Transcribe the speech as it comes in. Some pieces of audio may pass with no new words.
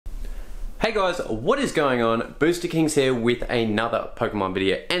Hey guys, what is going on? BoosterKings here with another Pokemon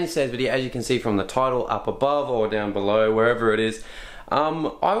video. And today's video, as you can see from the title up above or down below, wherever it is, I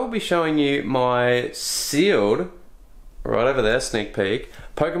will be showing you my sealed, right over there, sneak peek,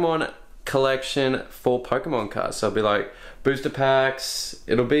 Pokemon collection for Pokemon cards. So it'll be like booster packs,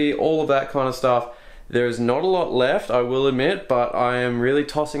 it'll be all of that kind of stuff. There is not a lot left, I will admit, but I am really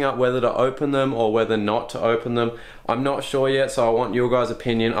tossing up whether to open them or whether not to open them. I'm not sure yet, so I want your guys'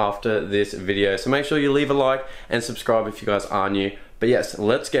 opinion after this video. So make sure you leave a like and subscribe if you guys are new. But yes,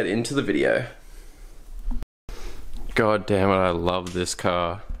 let's get into the video. God damn it, I love this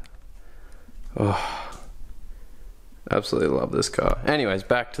car. Oh, absolutely love this car. Anyways,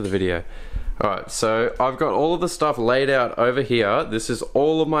 back to the video. Alright, so I've got all of the stuff laid out over here. This is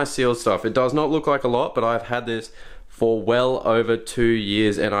all of my sealed stuff. It does not look like a lot, but I've had this for well over 2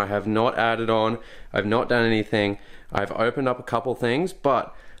 years and I have not added on. I've not done anything. I've opened up a couple things,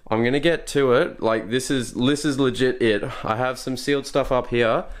 but I'm gonna get to it. Like this is legit it. I have some sealed stuff up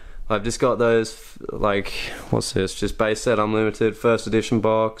here. I've just got those, like, what's this? Just base set unlimited, first edition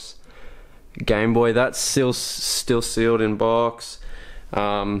box. Game Boy, that's still sealed in box.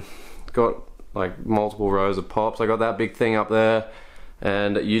 Got like multiple rows of pops. I got that big thing up there,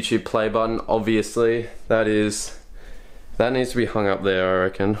 and a YouTube play button, obviously. That needs to be hung up there, I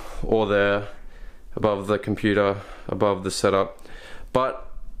reckon, or there above the computer, above the setup.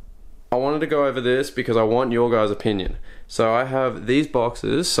 But I wanted to go over this because I want your guys' opinion. So I have these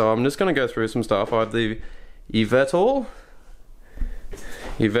boxes, so I'm just gonna go through some stuff. I have the Yveltal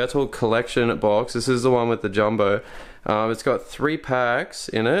collection box. This is the one with the jumbo. It's got 3 packs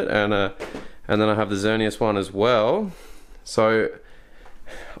in it, and then I have the Xerneas one as well. So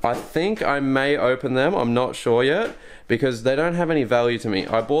I think I may open them. I'm not sure yet because they don't have any value to me.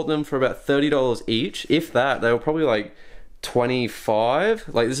 I bought them for about $30 each, if that. They were probably like 25.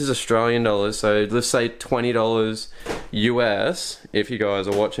 Like, this is Australian dollars, so let's say $20 US if you guys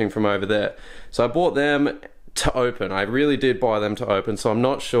are watching from over there. So I bought them to open. I really did buy them to open, so I'm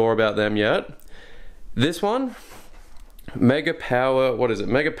not sure about them yet. This one, Mega Power, what is it?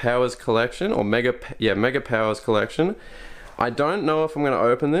 Mega Powers collection, or Mega Powers collection. I don't know if I'm going to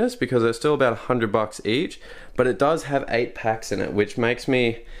open this because they're still about $100 each, but it does have 8 packs in it, which makes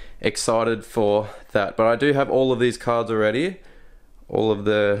me excited for that. But I do have all of these cards already, all of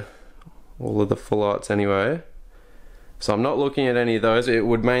the full arts anyway. So I'm not looking at any of those. It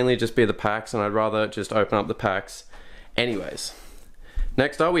would mainly just be the packs, and I'd rather just open up the packs anyways.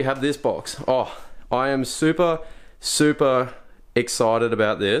 Next up, we have this box. Oh, I am super excited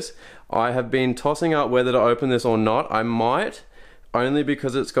about this. I have been tossing up whether to open this or not. I might, only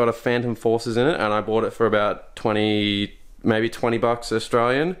because it's got a Phantom Forces in it, and I bought it for about 20, maybe $20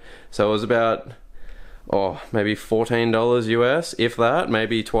 Australian. So it was about, maybe $14 US, if that,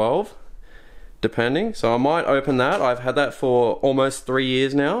 maybe 12, depending. So I might open that. I've had that for almost 3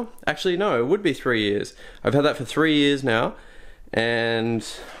 years now. Actually, no, it would be 3 years. I've had that for 3 years now, and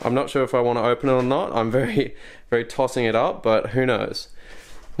I'm not sure if I want to open it or not. I'm very tossing it up, but who knows.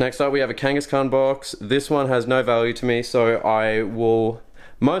 Next up, we have a Kangaskhan box. This one has no value to me, so I will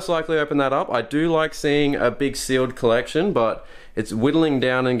most likely open that up. I do like seeing a big sealed collection, but it's whittling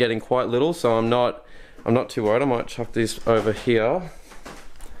down and getting quite little, so I'm not too worried. I might chuck this over here.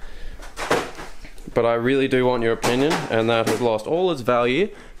 But I really do want your opinion, and that has lost all its value,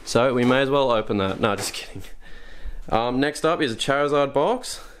 so we may as well open that. No, just kidding. Next up is a Charizard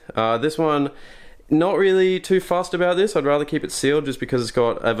box. This one, not really too fussed about this. I'd rather keep it sealed just because it's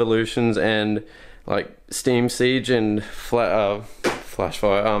got evolutions and like Steam Siege and Flashfire,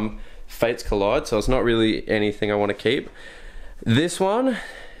 Fates Collide, so it's not really anything I want to keep. This one,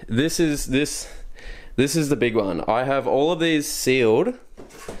 this is the big one. I have all of these sealed,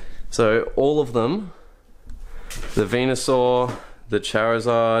 so all of them, the Venusaur, the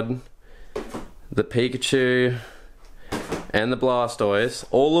Charizard, the Pikachu, and the Blastoise,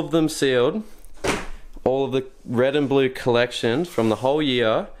 all of them sealed, all of the red and blue collections from the whole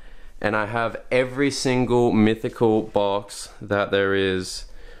year, and I have every single mythical box that there is.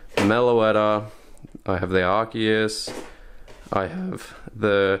 Meloetta, I have the Arceus, I have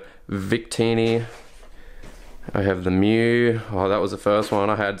the Victini, I have the Mew. Oh, that was the first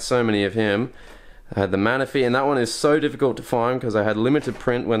one. I had so many of him. I had the Manaphy, and that one is so difficult to find because I had limited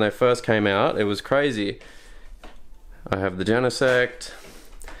print when they first came out. It was crazy. I have the Genesect.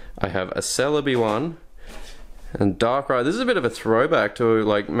 I have a Celebi one. And Darkrai. This is a bit of a throwback to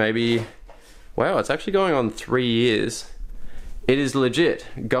like maybe... Wow, it's actually going on 3 years. It is legit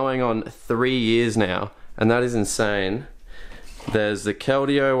going on 3 years now. And that is insane. There's the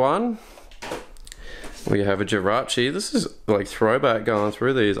Keldeo one. We have a Jirachi. This is like throwback going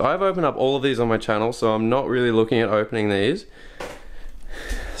through these. I've opened up all of these on my channel, so I'm not really looking at opening these.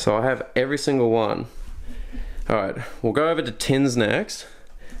 So I have every single one. Alright, we'll go over to tins next.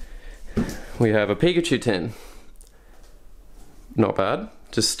 We have a Pikachu tin. Not bad.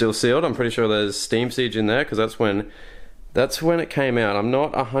 Just still sealed. I'm pretty sure there's Steam Siege in there because that's when it came out. I'm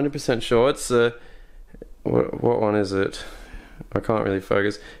not 100% sure. It's a... What one is it? I can't really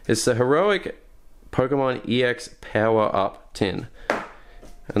focus. It's the Heroic Pokemon EX Power Up tin.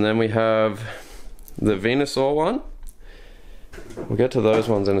 And then we have the Venusaur one. We'll get to those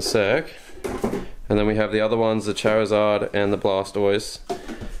ones in a sec. And then we have the other ones, the Charizard and the Blastoise.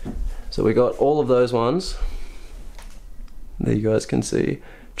 So we got all of those ones. There you guys can see.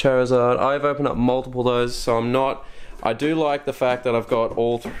 Charizard. I've opened up multiple of those, so I'm not... I do like the fact that I've got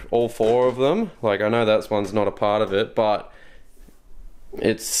all four of them. Like, I know that one's not a part of it, but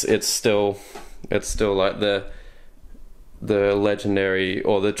it's still like the legendary,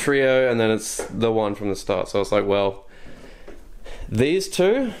 or the trio, and then it's the one from the start. So it's like, well, these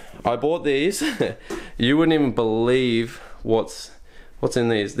two, I bought these. You wouldn't even believe what's in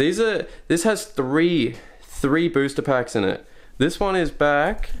these. This has three booster packs in it. This one is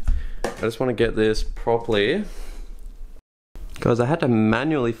back. I just want to get this properly, guys. I had to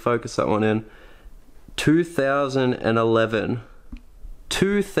manually focus that one in. 2011.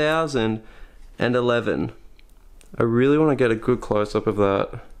 2011. I really want to get a good close-up of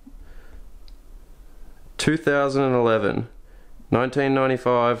that. 2011.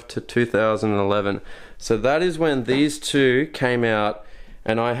 1995 to 2011. So that is when these two came out,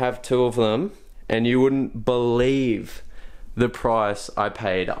 and I have two of them, and you wouldn't believe the price I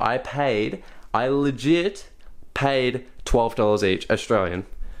paid. I legit paid $12 each, Australian.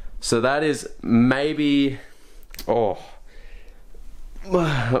 So that is maybe,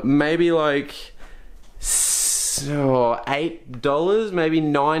 maybe like $8, maybe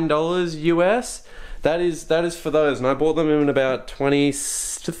 $9 US. That is for those, and I bought them in about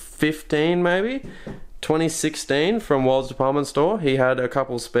 2015, maybe 2016, from World's Department Store. He had a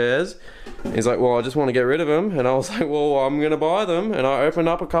couple spares. He's like, well, I just want to get rid of them, and I was like, well, I'm gonna buy them, and I opened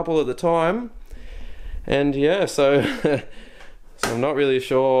up a couple at the time, and yeah, so so I'm not really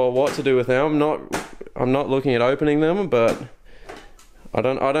sure what to do with them. I'm not looking at opening them, but I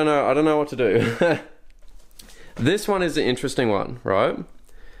don't know what to do. This one is an interesting one, right?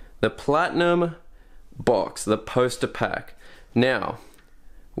 The Platinum box, the poster pack. Now,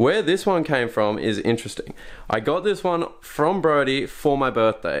 where this one came from is interesting. I got this one from Brody for my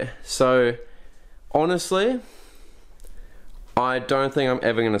birthday. So, honestly, I don't think I'm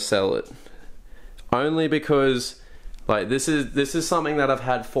ever gonna sell it. Only because, like, this is something that I've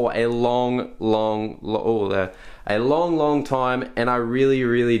had for a long time, and I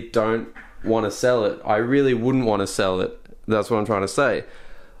really don't want to sell it. I really wouldn't want to sell it. That's what I'm trying to say.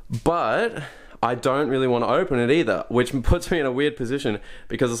 But I don't really want to open it either, which puts me in a weird position,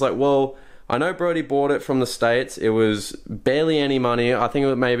 because it's like, well, I know Brody bought it from the States. It was barely any money. I think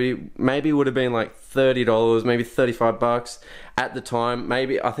it maybe would have been like $30, maybe 35 bucks at the time.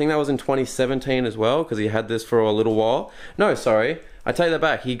 Maybe, I think that was in 2017 as well, because he had this for a little while. No, sorry, I take that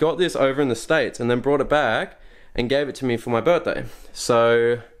back. He got this over in the States and then brought it back and gave it to me for my birthday.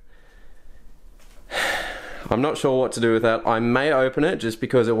 So I'm not sure what to do with that. I may open it just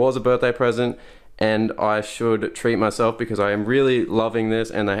because it was a birthday present, and I should treat myself because I am really loving this,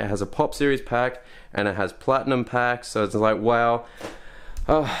 and it has a Pop Series pack and it has Platinum packs, so it's like, wow.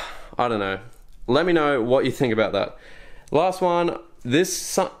 I don't know. Let me know what you think about that. Last one.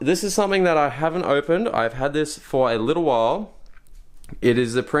 This is something that I haven't opened. I've had this for a little while. It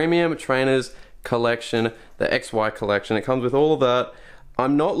is the Premium Trainers Collection, the XY collection. It comes with all of that.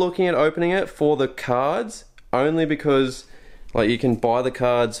 I'm not looking at opening it for the cards, only because, like, you can buy the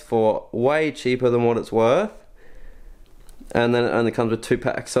cards for way cheaper than what it's worth, and then it only comes with 2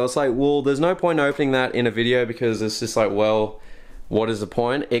 packs. So it's like, well, there's no point opening that in a video, because it's just like, well, what is the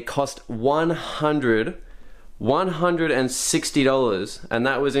point? It cost $160, and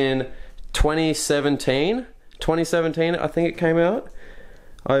that was in 2017. 2017, I think it came out,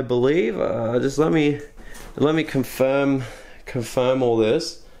 I believe. Just let me confirm all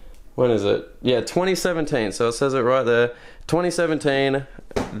this. When is it? Yeah, 2017. So it says it right there. 2017,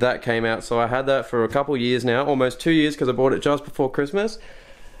 that came out. So I had that for a couple years now, almost 2 years, because I bought it just before Christmas.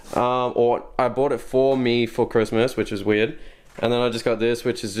 Or I bought it for me for Christmas, which is weird. And then I just got this,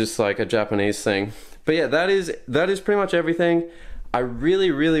 which is just like a Japanese thing. But yeah, that is pretty much everything. I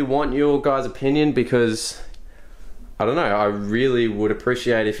really want your guys' opinion, because I don't know, I really would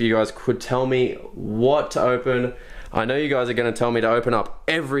appreciate if you guys could tell me what to open. I know you guys are going to tell me to open up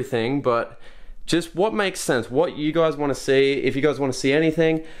everything, but just what makes sense, what you guys want to see, if you guys want to see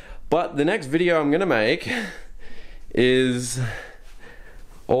anything. But the next video I'm gonna make is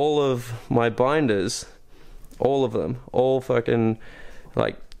all of my binders, all of them, all fucking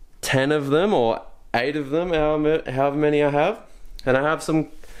like 10 of them or 8 of them, however many I have. And I have some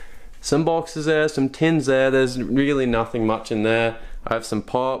boxes there, some tins there. There's really nothing much in there. I have some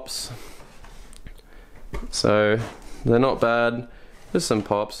pops, so they're not bad. Just some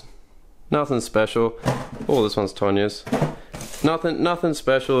pops, nothing special. Oh, this one's Tanya's. Nothing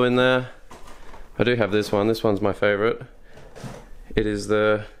special in there. I do have this one. This one's my favorite. It is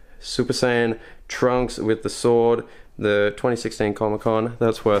the Super Saiyan Trunks with the sword, the 2016 Comic-Con.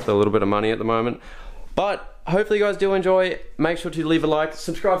 That's worth a little bit of money at the moment. But hopefully you guys do enjoy. Make sure to leave a like,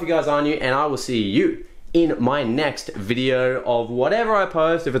 subscribe if you guys are new, and I will see you in my next video of whatever I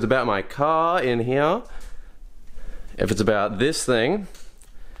post. If it's about my car in here, if it's about this thing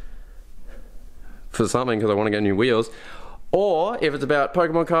for something because I want to get new wheels, or if it's about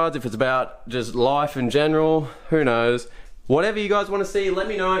Pokemon cards, if it's about just life in general, who knows. Whatever you guys want to see, let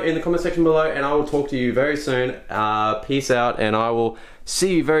me know in the comment section below, and I will talk to you very soon. Peace out, and I will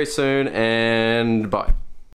see you very soon, and bye.